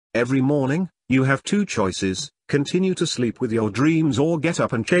Every morning, you have two choices: continue to sleep with your dreams or get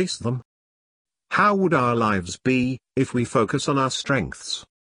up and chase them. How would our lives be, if we focus on our strengths,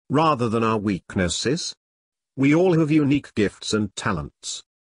 rather than our weaknesses? We all have unique gifts and talents.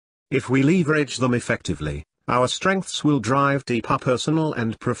 If we leverage them effectively, our strengths will drive deeper personal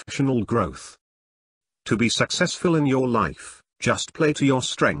and professional growth. To be successful in your life, just play to your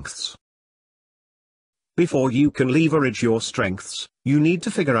strengths. Before you can leverage your strengths, you need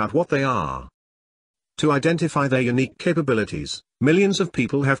to figure out what they are. To identify their unique capabilities, millions of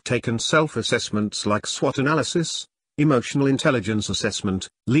people have taken self-assessments like SWOT analysis, emotional intelligence assessment,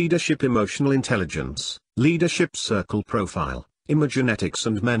 leadership emotional intelligence, leadership circle profile, imagenetics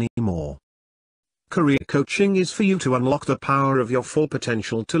and many more. Career coaching is for you to unlock the power of your full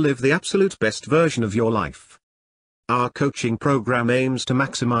potential to live the absolute best version of your life. Our coaching program aims to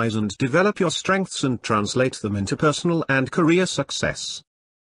maximize and develop your strengths and translate them into personal and career success.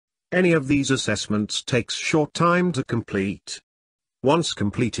 Any of these assessments takes short time to complete. Once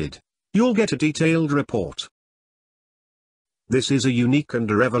completed, you'll get a detailed report. This is a unique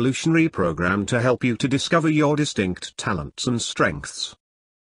and a revolutionary program to help you to discover your distinct talents and strengths.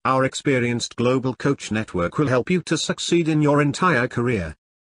 Our experienced global coach network will help you to succeed in your entire career.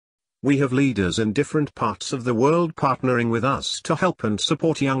 We have leaders in different parts of the world partnering with us to help and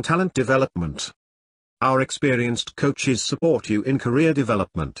support young talent development. Our experienced coaches support you in career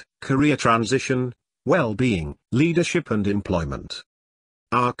development, career transition, well-being, leadership and employment.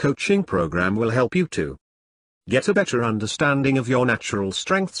 Our coaching program will help you to get a better understanding of your natural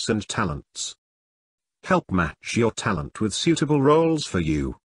strengths and talents. Help match your talent with suitable roles for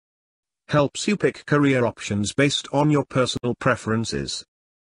you. Helps you pick career options based on your personal preferences.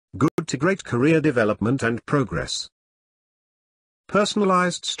 Good to great career development and progress.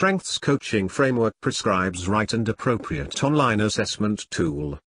 Personalized Strengths Coaching Framework prescribes right and appropriate online assessment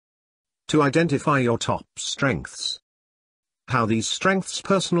tool to identify your top strengths. How these strengths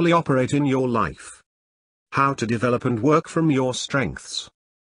personally operate in your life. How to develop and work from your strengths.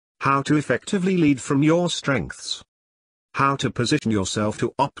 How to effectively lead from your strengths. How to position yourself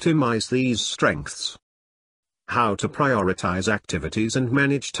to optimize these strengths. How to prioritize activities and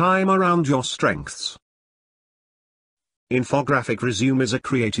manage time around your strengths. Infographic Resume is a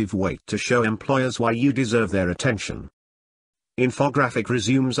creative way to show employers why you deserve their attention. Infographic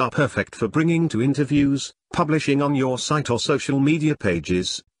resumes are perfect for bringing to interviews, publishing on your site or social media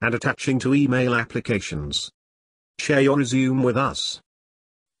pages, and attaching to email applications. Share your resume with us.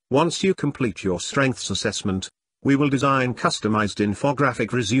 Once you complete your strengths assessment, we will design customized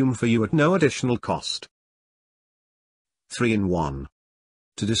infographic resume for you at no additional cost. 3-in-1.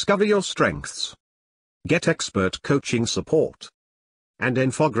 To discover your strengths, get expert coaching support, and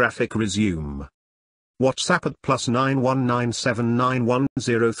infographic resume. WhatsApp at +91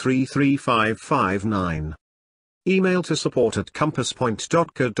 97910335559. Email to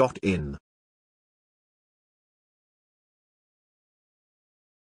support@compasspoint.co.in.